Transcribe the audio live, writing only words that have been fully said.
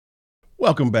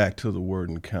Welcome back to the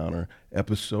Word Encounter,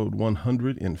 episode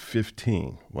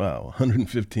 115. Wow,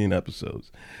 115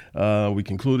 episodes. We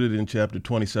concluded in chapter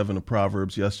 27 of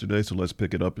Proverbs yesterday, so let's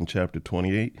pick it up in chapter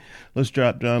 28. Let's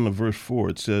drop down to verse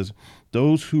 4. It says,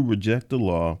 "Those who reject the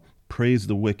law praise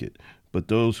the wicked, but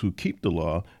those who keep the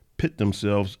law pit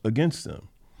themselves against them."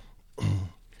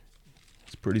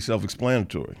 It's pretty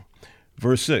self-explanatory.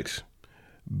 Verse 6,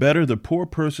 "Better the poor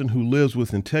person who lives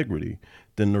with integrity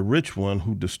than the rich one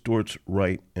who distorts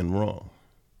right and wrong."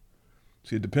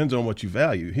 See, it depends on what you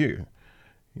value here.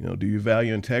 Do you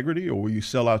value integrity, or will you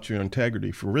sell out your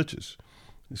integrity for riches?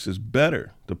 It says,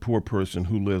 better the poor person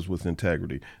who lives with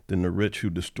integrity than the rich who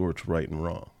distorts right and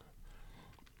wrong.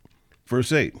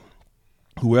 Verse 8,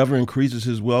 "Whoever increases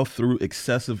his wealth through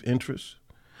excessive interest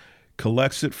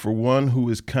collects it for one who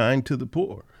is kind to the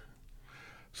poor."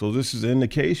 So this is an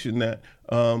indication that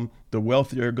the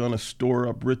wealthy are going to store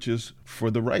up riches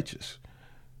for the righteous,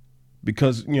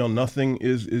 because nothing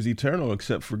is eternal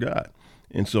except for God,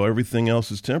 and so everything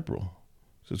else is temporal.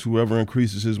 It says whoever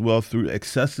increases his wealth through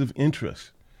excessive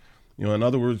interest. In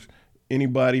other words,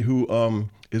 anybody who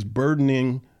is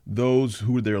burdening those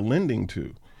who they're lending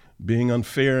to, being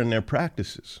unfair in their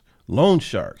practices, loan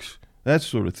sharks, that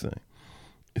sort of thing.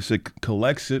 It said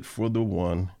collects it for the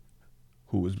one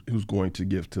who's going to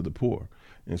give to the poor.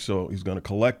 And so he's going to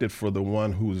collect it for the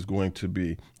one who is going to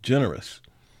be generous,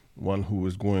 one who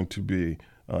is going to be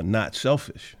not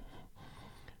selfish.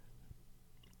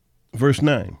 Verse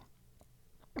 9,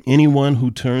 "Anyone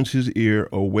who turns his ear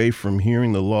away from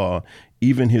hearing the law,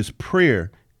 even his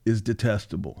prayer is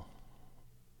detestable."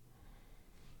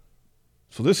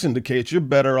 So this indicates you're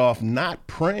better off not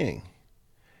praying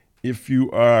if you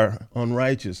are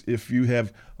unrighteous, if you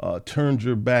have turned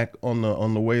your back on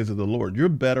the ways of the Lord. You're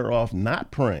better off not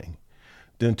praying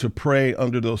than to pray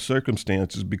under those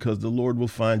circumstances, because the Lord will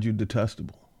find you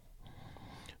detestable.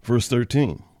 Verse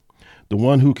 13, "The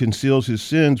one who conceals his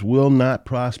sins will not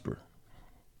prosper,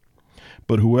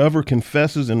 but whoever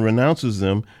confesses and renounces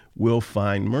them will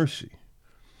find mercy."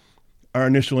 Our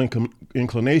initial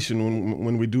inclination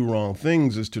when we do wrong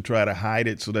things is to try to hide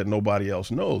it so that nobody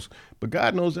else knows. But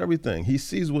God knows everything. He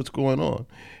sees what's going on.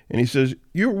 And he says,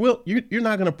 you're not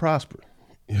going to prosper.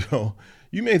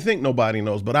 You may think nobody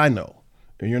knows, but I know,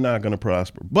 and you're not going to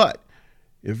prosper. But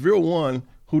if you're one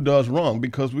who does wrong,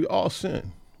 because we all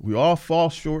sin, we all fall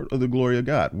short of the glory of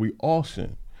God. We all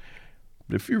sin.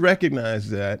 But if you recognize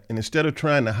that, and instead of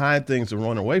trying to hide things and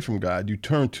run away from God, you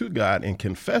turn to God and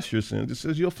confess your sins, it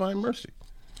says you'll find mercy.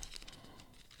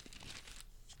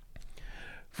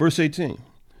 Verse 18,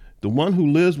 "The one who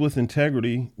lives with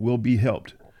integrity will be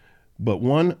helped, but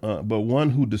one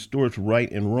who distorts right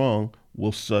and wrong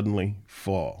will suddenly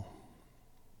fall."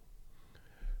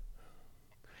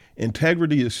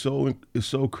 Integrity is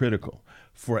so critical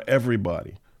for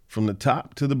everybody, from the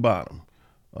top to the bottom.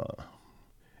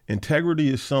 Integrity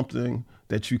is something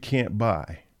that you can't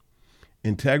buy.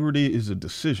 Integrity is a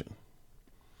decision.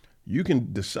 You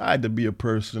can decide to be a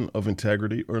person of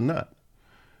integrity or not.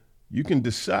 You can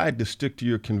decide to stick to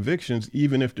your convictions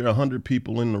even if there are 100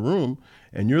 people in the room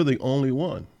and you're the only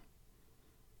one.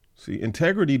 See,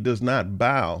 integrity does not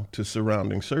bow to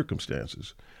surrounding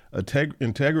circumstances.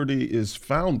 Integrity is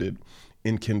founded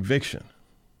in conviction.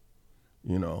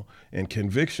 And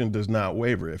conviction does not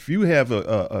waver. If you have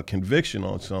a conviction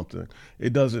on something,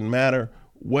 it doesn't matter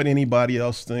what anybody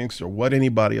else thinks or what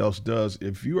anybody else does.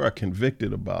 If you are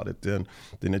convicted about it, then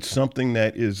it's something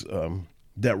that is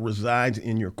that resides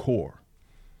in your core.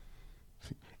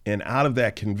 And out of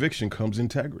that conviction comes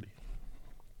integrity.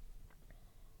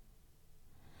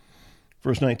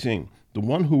 Verse 19, "The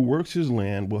one who works his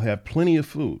land will have plenty of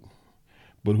food,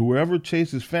 but whoever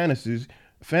chases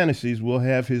fantasies will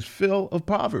have his fill of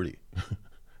poverty."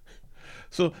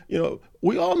 So,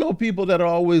 we all know people that are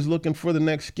always looking for the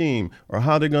next scheme or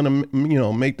how they're going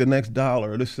to, make the next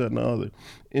dollar or this, that, and the other.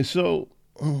 And so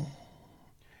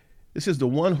this is the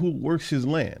one who works his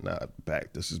land. Now,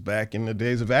 this is back in the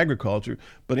days of agriculture,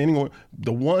 but anyway,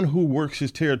 the one who works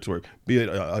his territory, be it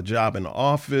a job in the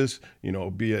office,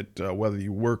 be it whether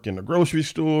you work in the grocery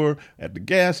store, at the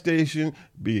gas station,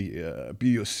 be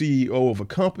a CEO of a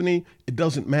company, it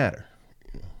doesn't matter.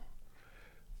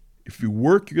 If you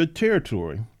work your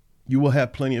territory, you will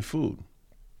have plenty of food.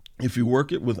 If you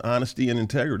work it with honesty and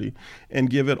integrity and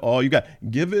give it all you got,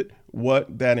 give it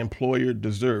what that employer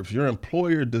deserves. Your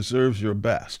employer deserves your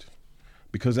best,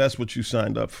 because that's what you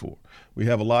signed up for. We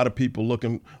have a lot of people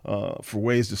looking for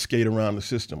ways to skate around the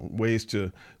system, ways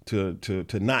to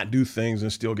not do things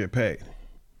and still get paid.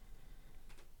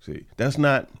 See, that's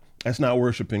not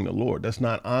worshiping the Lord. That's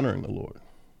not honoring the Lord.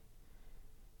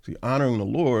 See, honoring the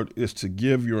Lord is to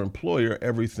give your employer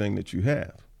everything that you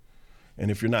have. And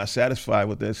if you're not satisfied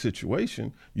with that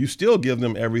situation, you still give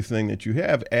them everything that you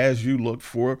have as you look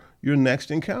for your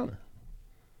next encounter.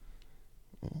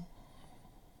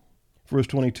 Verse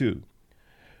 22,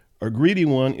 a greedy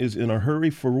one is in a hurry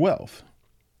for wealth.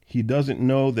 He doesn't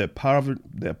know that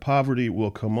poverty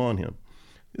will come on him.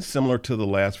 It's similar to the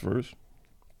last verse.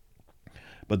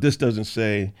 But this doesn't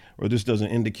say, or this doesn't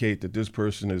indicate that this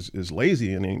person is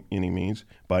lazy in any means,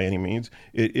 by any means.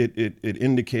 It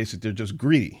indicates that they're just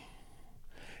greedy.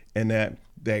 And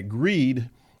that greed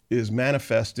is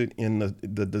manifested in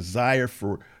the desire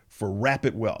for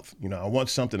rapid wealth. I want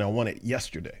something, I want it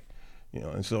yesterday.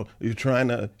 And so you're trying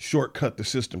to shortcut the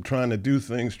system, trying to do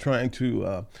things, trying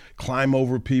to climb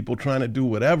over people, trying to do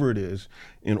whatever it is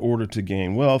in order to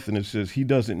gain wealth. And it says he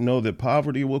doesn't know that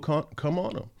poverty will come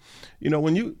on him.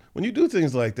 When you do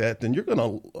things like that, then you're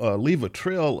going to leave a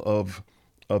trail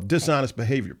of dishonest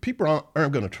behavior. People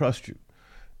aren't going to trust you.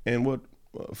 And what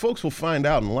folks will find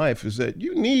out in life is that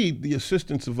you need the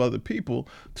assistance of other people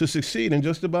to succeed in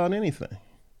just about anything.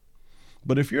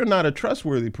 But if you're not a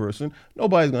trustworthy person,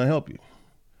 nobody's going to help you.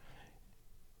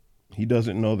 He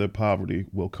doesn't know that poverty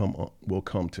will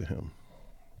come to him.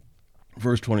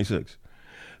 Verse 26,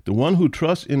 the one who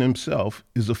trusts in himself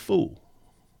is a fool,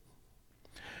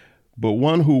 but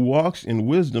one who walks in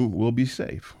wisdom will be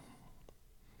safe.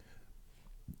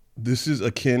 This is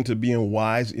akin to being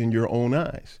wise in your own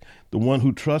eyes. The one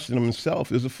who trusts in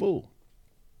himself is a fool.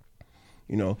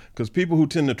 Because people who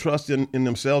tend to trust in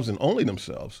themselves and only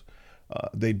themselves,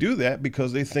 they do that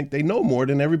because they think they know more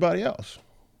than everybody else.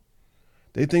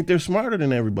 They think they're smarter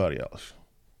than everybody else.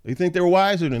 They think they're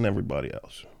wiser than everybody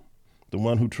else. The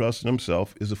one who trusts in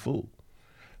himself is a fool.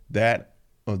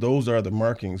 Those are the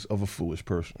markings of a foolish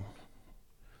person.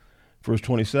 Verse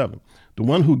 27, the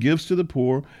one who gives to the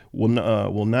poor will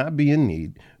not be in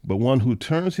need, but one who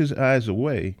turns his eyes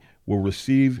away will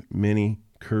receive many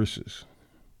curses.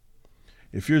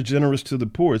 If you're generous to the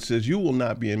poor, it says you will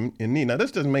not be in need. Now,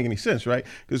 this doesn't make any sense, right?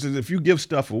 Because if you give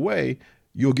stuff away,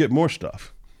 you'll get more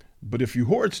stuff. But if you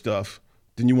hoard stuff,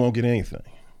 then you won't get anything.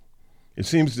 It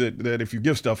seems that if you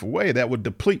give stuff away, that would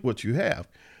deplete what you have.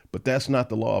 But that's not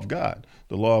the law of God.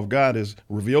 The law of God is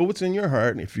reveal what's in your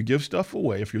heart. And if you give stuff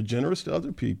away, if you're generous to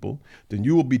other people, then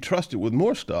you will be trusted with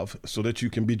more stuff so that you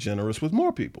can be generous with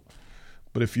more people.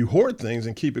 But if you hoard things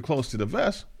and keep it close to the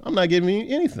vest, I'm not giving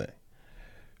you anything.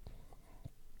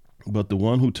 But the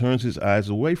one who turns his eyes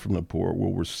away from the poor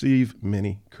will receive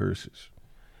many curses.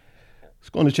 Let's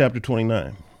go into chapter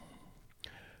 29.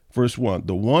 Verse 1,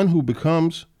 the one who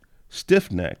becomes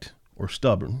stiff-necked or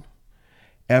stubborn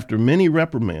after many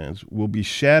reprimands will be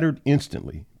shattered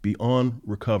instantly beyond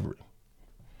recovery.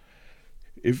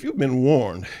 If you've been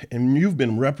warned and you've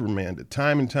been reprimanded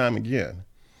time and time again,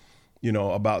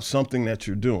 about something that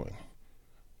you're doing,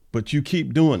 but you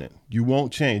keep doing it, you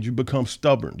won't change, you become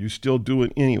stubborn, you still do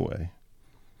it anyway.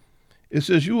 It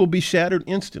says you will be shattered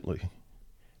instantly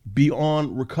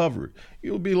beyond recovery.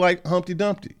 You'll be like Humpty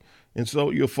Dumpty. And so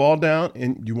you'll fall down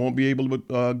and you won't be able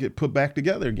to get put back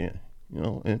together again,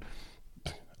 and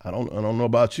I don't know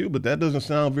about you, but that doesn't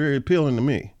sound very appealing to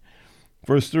me.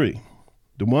 Verse 3,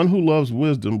 the one who loves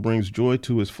wisdom brings joy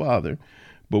to his father,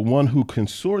 but one who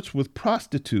consorts with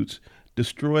prostitutes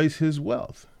destroys his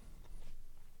wealth.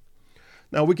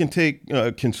 Now, we can take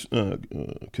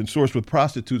consorts with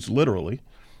prostitutes literally,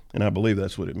 and I believe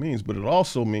that's what it means, but it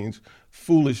also means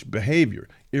foolish behavior,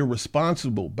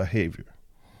 irresponsible behavior.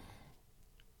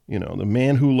 The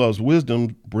man who loves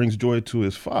wisdom brings joy to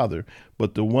his father,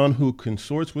 but the one who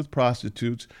consorts with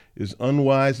prostitutes is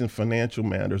unwise in financial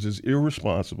matters, is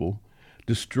irresponsible,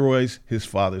 destroys his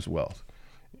father's wealth.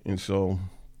 And so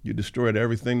you destroyed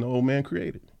everything the old man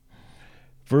created.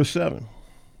 Verse 7,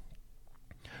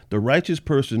 the righteous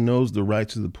person knows the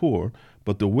rights of the poor,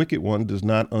 but the wicked one does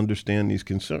not understand these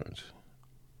concerns.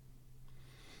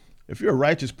 If you're a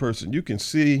righteous person, you can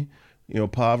see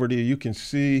poverty, you can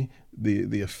see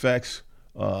the effects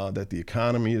that the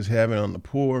economy is having on the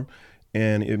poor,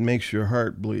 and it makes your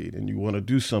heart bleed, and you want to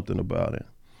do something about it,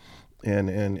 and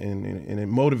it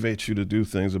motivates you to do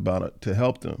things about it to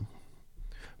help them.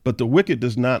 But the wicked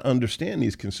does not understand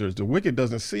these concerns. The wicked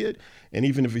doesn't see it, and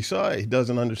even if he saw it, he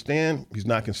doesn't understand. He's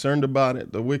not concerned about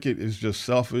it. The wicked is just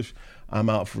selfish. I'm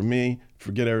out for me.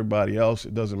 Forget everybody else.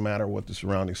 It doesn't matter what the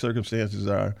surrounding circumstances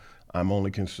are. I'm only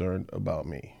concerned about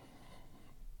me.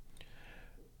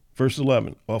 Verse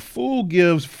 11, a fool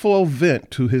gives full vent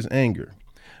to his anger,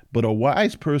 but a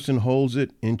wise person holds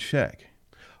it in check.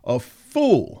 A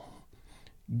fool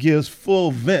gives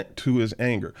full vent to his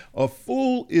anger. A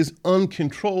fool is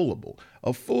uncontrollable.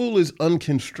 A fool is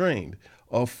unconstrained.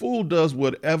 A fool does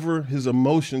whatever his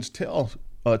emotions tells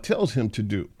him to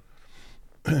do,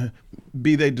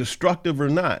 be they destructive or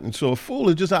not. And so a fool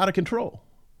is just out of control.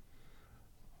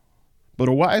 But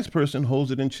a wise person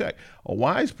holds it in check. A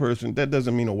wise person, that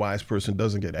doesn't mean a wise person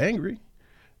doesn't get angry.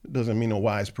 It doesn't mean a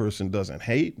wise person doesn't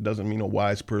hate. It doesn't mean a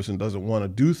wise person doesn't want to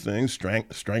do things,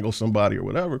 strangle somebody or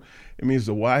whatever. It means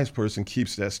the wise person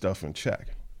keeps that stuff in check.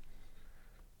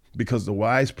 Because the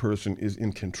wise person is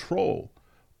in control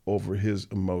over his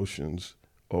emotions,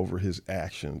 over his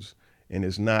actions, and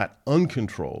is not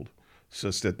uncontrolled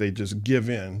such that they just give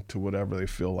in to whatever they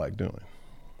feel like doing.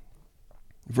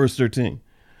 Verse 13,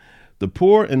 the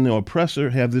poor and the oppressor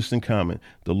have this in common.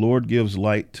 The Lord gives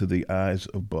light to the eyes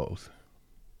of both.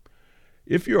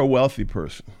 If you're a wealthy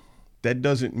person, that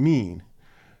doesn't mean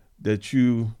that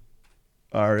you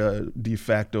are a de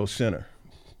facto sinner.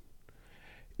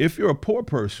 If you're a poor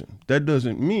person, that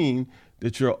doesn't mean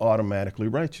that you're automatically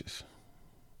righteous.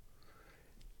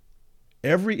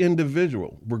 Every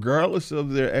individual, regardless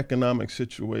of their economic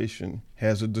situation,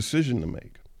 has a decision to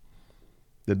make.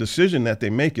 The decision that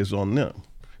they make is on them.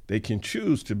 They can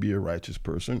choose to be a righteous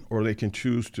person or they can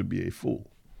choose to be a fool.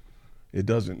 It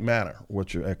doesn't matter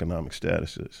what your economic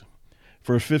status is.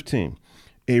 Verse 15,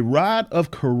 a rod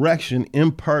of correction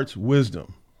imparts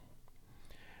wisdom,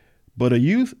 but a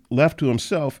youth left to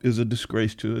himself is a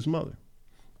disgrace to his mother.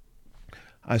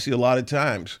 I see a lot of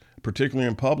times, particularly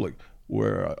in public,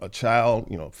 where a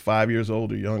child, 5 years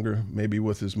old or younger, maybe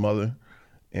with his mother,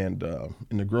 and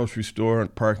in the grocery store,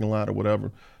 parking lot or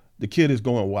whatever, the kid is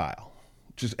going wild,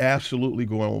 just absolutely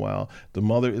going wild. The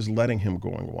mother is letting him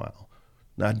going wild,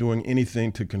 not doing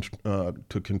anything to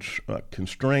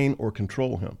constrain or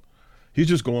control him. He's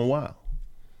just going wild.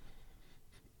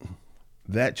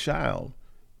 That child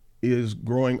is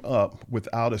growing up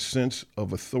without a sense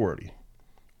of authority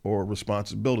or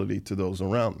responsibility to those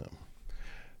around them.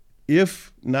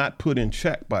 If not put in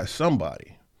check by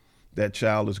somebody, that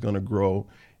child is going to grow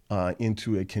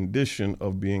into a condition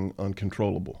of being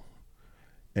uncontrollable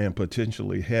and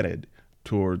potentially headed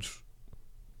towards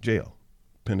jail,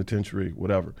 penitentiary,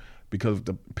 whatever, because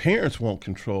the parents won't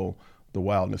control the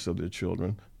wildness of their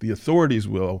children. The authorities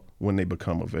will when they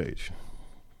become of age.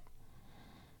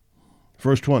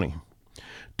 Verse 20,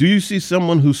 do you see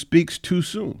someone who speaks too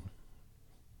soon?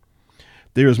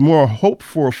 There is more hope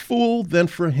for a fool than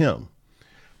for him.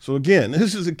 So again,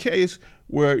 this is a case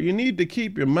where you need to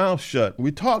keep your mouth shut.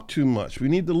 We talk too much. We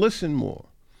need to listen more.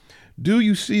 Do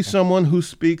you see someone who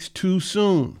speaks too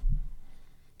soon?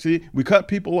 See, we cut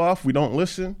people off. We don't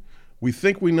listen. We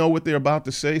think we know what they're about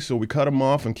to say, so we cut them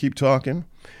off and keep talking.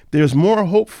 There's more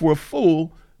hope for a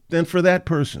fool than for that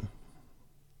person.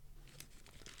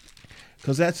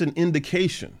 Because that's an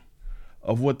indication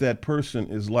of what that person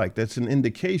is like. That's an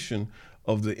indication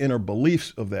of the inner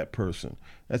beliefs of that person.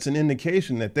 That's an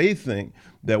indication that they think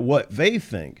that what they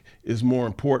think is more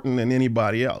important than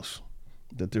anybody else,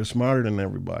 that they're smarter than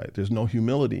everybody. There's no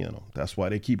humility in them. That's why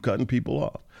they keep cutting people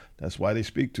off. That's why they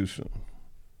speak too soon.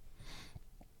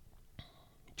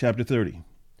 Chapter 30,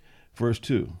 verse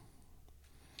 2.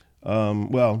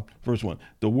 Verse 1.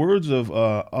 The words of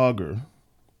Agur,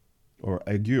 or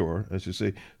Agur, I should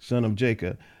say, son of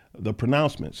Jacob, the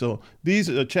pronouncement. So these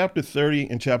chapter 30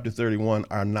 and chapter 31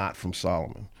 are not from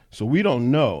Solomon. So we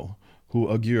don't know who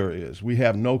Agur is. We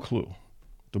have no clue.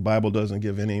 The Bible doesn't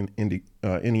give any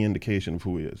indication of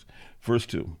who he is. Verse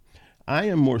 2, I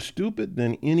am more stupid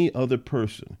than any other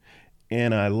person,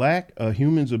 and I lack a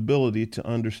human's ability to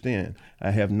understand.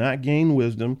 I have not gained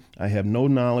wisdom. I have no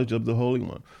knowledge of the Holy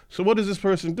One. So what is this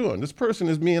person doing? This person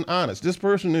is being honest. This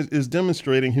person is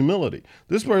demonstrating humility.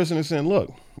 This person is saying,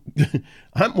 look,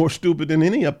 I'm more stupid than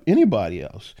anybody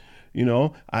else.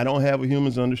 I don't have a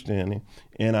human's understanding,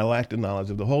 and I lack the knowledge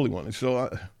of the Holy One. And so,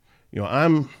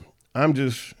 I'm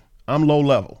low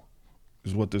level,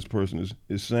 is what this person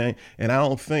is saying. And I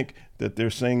don't think that they're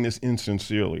saying this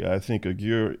insincerely. I think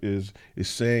Agur is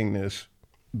saying this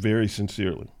very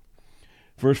sincerely.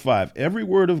 Verse 5, every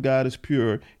word of God is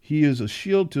pure. He is a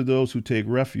shield to those who take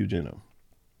refuge in him.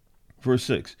 Verse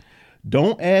 6,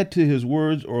 don't add to his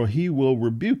words or he will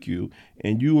rebuke you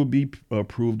and you will be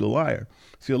proved a liar.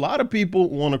 See, a lot of people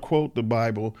want to quote the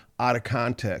Bible out of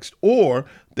context, or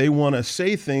they want to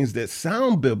say things that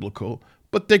sound biblical,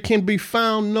 but they can be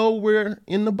found nowhere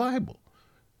in the Bible.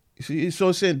 You see, so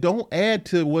it said, don't add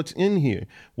to what's in here.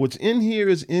 What's in here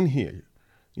is in here.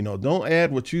 Don't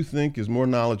add what you think is more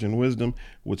knowledge and wisdom.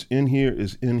 What's in here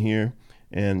is in here,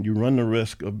 and you run the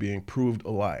risk of being proved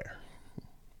a liar.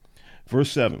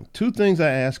 Verse 7, 2 things I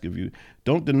ask of you,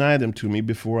 don't deny them to me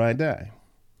before I die.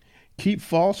 Keep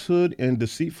falsehood and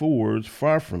deceitful words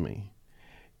far from me.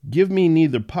 Give me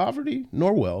neither poverty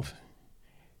nor wealth.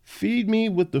 Feed me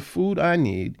with the food I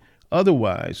need.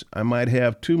 Otherwise, I might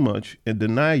have too much and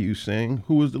deny you, saying,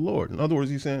 who is the Lord? In other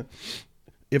words, he's saying,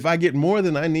 if I get more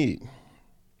than I need,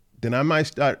 then I might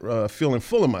start feeling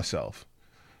full of myself.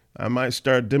 I might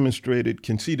start demonstrating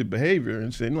conceited behavior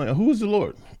and saying, like, who is the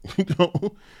Lord?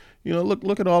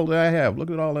 Look at all that I have. Look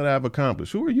at all that I've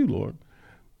accomplished. Who are you, Lord?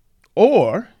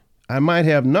 Or I might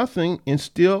have nothing and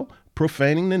still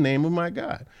profaning the name of my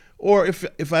God. Or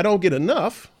if I don't get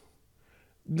enough,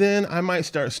 then I might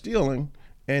start stealing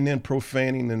and then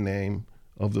profaning the name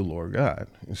of the Lord God.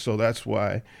 And so that's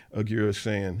why Agur is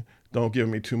saying, don't give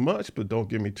me too much, but don't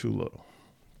give me too little.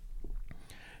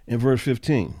 In verse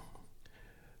 15,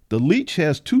 the leech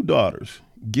has 2 daughters.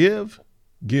 Give.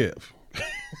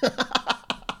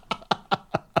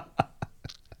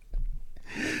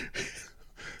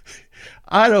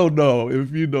 I don't know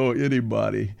if you know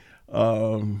anybody.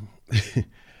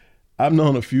 I've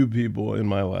known a few people in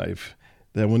my life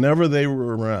that whenever they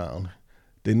were around,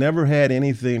 they never had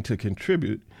anything to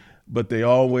contribute, but they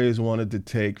always wanted to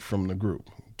take from the group.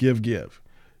 Give.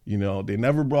 They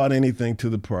never brought anything to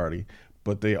the party,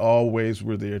 but they always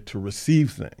were there to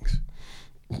receive things.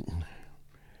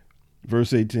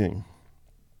 Verse 18.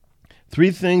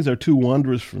 3 things are too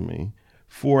wondrous for me,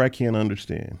 4 I can't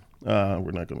understand.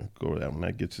 We're not going to go over that one.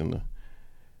 That gets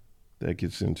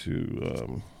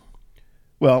into,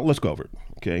 well, let's go over it.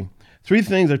 Okay. 3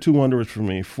 things are too wondrous for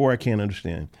me, 4 I can't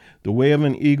understand. The way of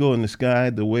an eagle in the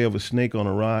sky, the way of a snake on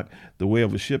a rock, the way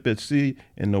of a ship at sea,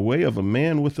 and the way of a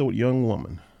man with a young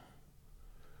woman.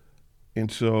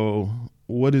 And so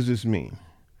what does this mean?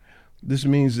 This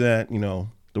means that,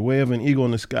 the way of an eagle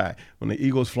in the sky, when the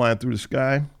eagle's flying through the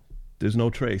sky, there's no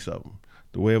trace of them.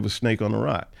 The way of a snake on a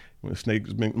rock. When a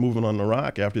snake's been moving on the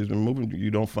rock, after he's been moving,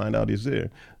 you don't find out he's there.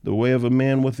 The way of a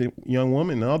man with a young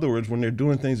woman. In other words, when they're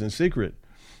doing things in secret,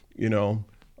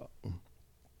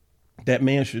 that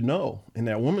man should know and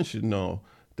that woman should know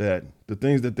that the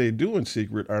things that they do in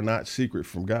secret are not secret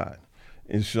from God.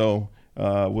 And so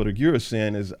what Agur is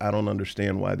saying is, I don't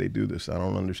understand why they do this. I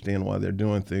don't understand why they're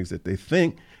doing things that they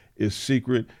think is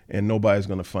secret and nobody's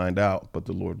going to find out, but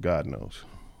the Lord God knows.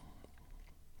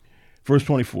 Verse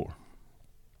 24.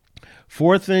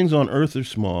 4 things on earth are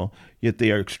small, yet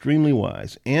they are extremely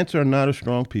wise. Ants are not a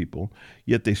strong people,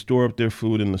 yet they store up their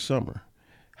food in the summer.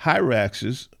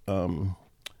 Hyraxes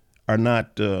are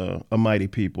not a mighty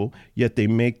people, yet they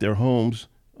make their homes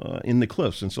in the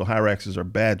cliffs. And so hyraxes are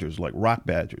badgers, like rock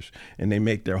badgers, and they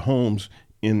make their homes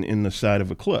in the side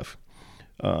of a cliff.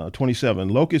 27,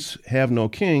 locusts have no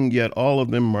king, yet all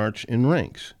of them march in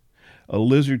ranks. A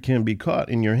lizard can be caught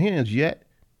in your hands, yet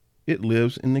it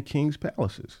lives in the king's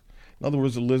palaces. In other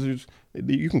words, the lizards,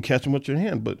 you can catch them with your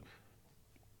hand, but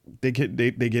they get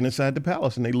inside the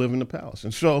palace and they live in the palace.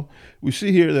 And so we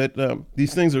see here that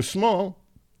these things are small,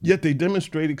 yet they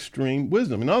demonstrate extreme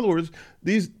wisdom. In other words,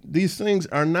 these things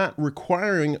are not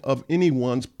requiring of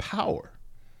anyone's power.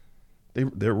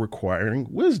 They're requiring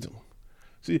wisdom.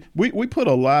 See, we put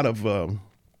a lot of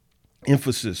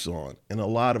emphasis on and a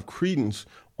lot of credence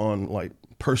on like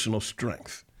personal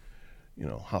strength.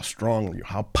 How strong are you?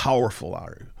 How powerful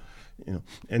are you?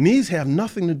 And these have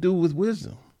nothing to do with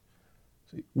wisdom.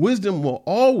 See, wisdom will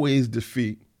always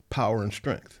defeat power and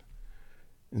strength.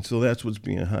 And so that's what's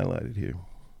being highlighted here.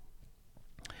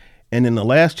 And in the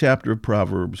last chapter of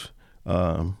Proverbs,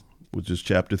 which is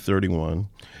chapter 31,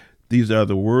 these are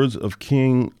the words of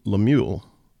King Lemuel,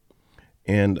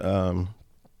 and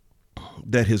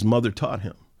that his mother taught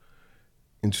him.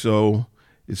 And so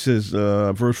it says,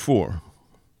 verse 4,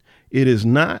 it is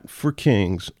not for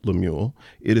kings, Lemuel,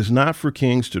 it is not for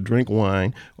kings to drink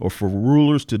wine or for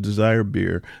rulers to desire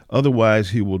beer.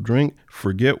 Otherwise he will drink,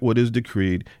 forget what is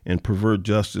decreed, and pervert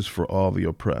justice for all the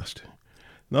oppressed.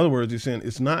 In other words, he's saying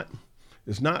it's not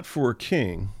for a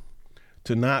king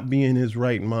to not be in his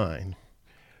right mind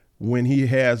when he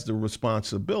has the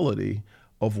responsibility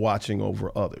of watching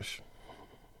over others.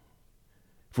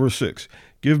 Verse 6,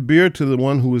 give beer to the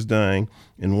one who is dying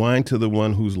and wine to the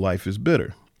one whose life is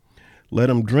bitter. Let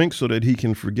him drink so that he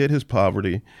can forget his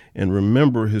poverty and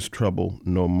remember his trouble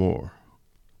no more.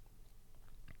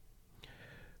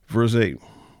 Verse 8,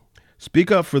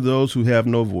 speak up for those who have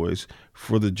no voice,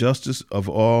 for the justice of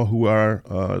all who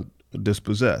are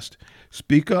dispossessed.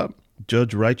 Speak up,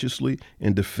 judge righteously,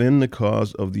 and defend the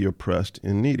cause of the oppressed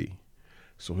and needy.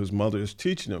 So his mother is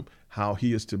teaching him how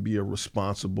he is to be a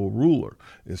responsible ruler.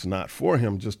 It's not for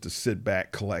him just to sit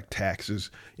back, collect taxes,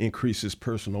 increase his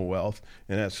personal wealth,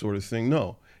 and that sort of thing.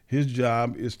 No, His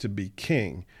job is to be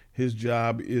king. His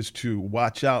job is to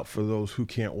watch out for those who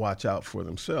can't watch out for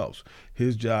themselves.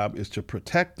 His job is to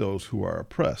protect those who are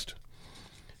oppressed.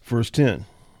 Verse 10,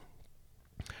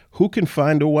 who can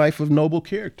find a wife of noble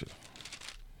character?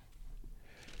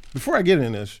 Before I get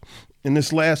in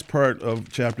this last part of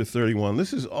chapter 31,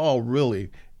 this is all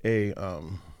really a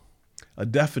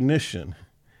definition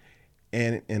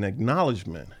and an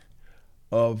acknowledgement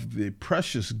of the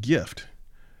precious gift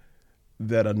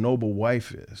that a noble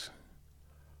wife is.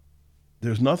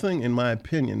 There's nothing, in my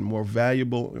opinion, more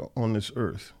valuable on this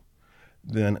earth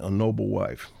than a noble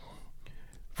wife.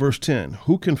 Verse 10,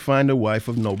 who can find a wife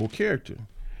of noble character?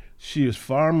 She is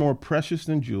far more precious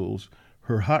than jewels.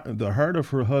 The heart of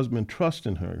her husband trusts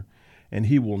in her, and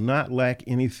he will not lack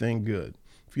anything good.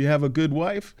 If you have a good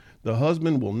wife, the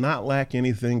husband will not lack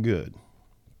anything good.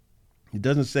 He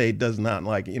doesn't say he does not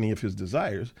like any of his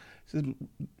desires. He says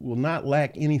will not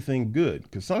lack anything good,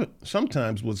 because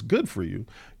sometimes what's good for you,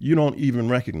 you don't even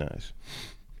recognize.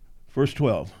 Verse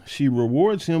 12, she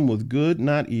rewards him with good,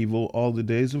 not evil, all the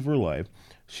days of her life.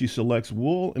 She selects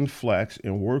wool and flax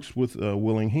and works with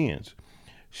willing hands.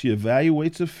 She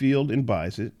evaluates a field and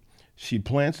buys it. She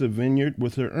plants a vineyard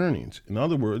with her earnings. In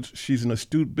other words, she's an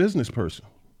astute business person.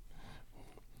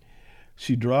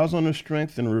 She draws on her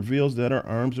strength and reveals that her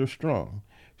arms are strong.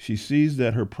 She sees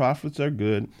that her profits are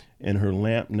good and her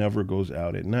lamp never goes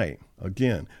out at night.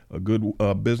 Again, a good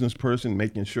business person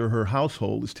making sure her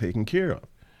household is taken care of.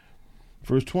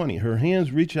 Verse 20, her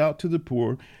hands reach out to the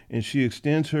poor and she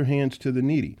extends her hands to the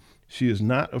needy. She is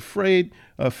not afraid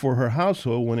for her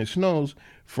household when it snows,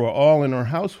 for all in her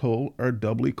household are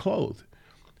doubly clothed.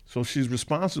 So she's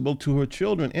responsible to her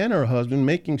children and her husband,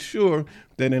 making sure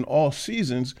that in all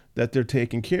seasons that they're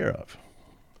taken care of.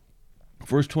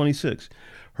 Verse 26,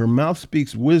 her mouth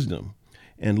speaks wisdom,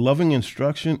 and loving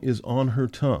instruction is on her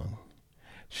tongue.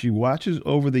 She watches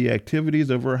over the activities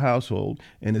of her household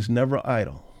and is never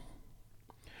idle.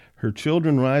 Her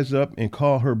children rise up and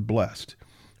call her blessed.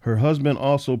 Her husband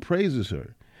also praises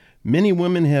her. Many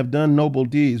women have done noble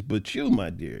deeds, but you,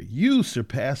 my dear, you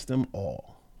surpass them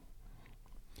all.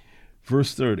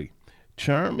 Verse 30,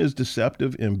 charm is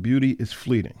deceptive and beauty is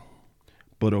fleeting,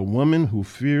 but a woman who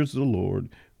fears the Lord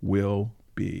will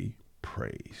be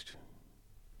praised.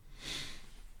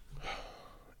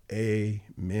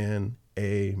 Amen,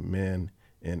 amen,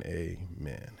 and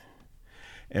amen.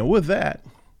 And with that,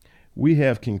 we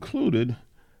have concluded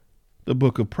the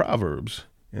book of Proverbs,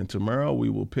 and tomorrow we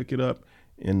will pick it up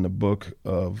in the book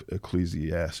of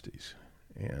Ecclesiastes.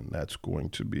 And that's going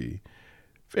to be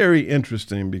very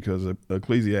interesting because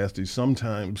Ecclesiastes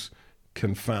sometimes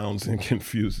confounds and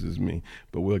confuses me,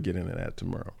 but we'll get into that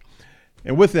tomorrow.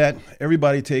 And with that,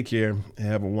 everybody take care,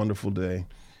 have a wonderful day,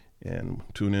 and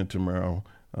tune in tomorrow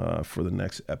for the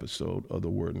next episode of The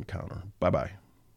Word Encounter. Bye-bye.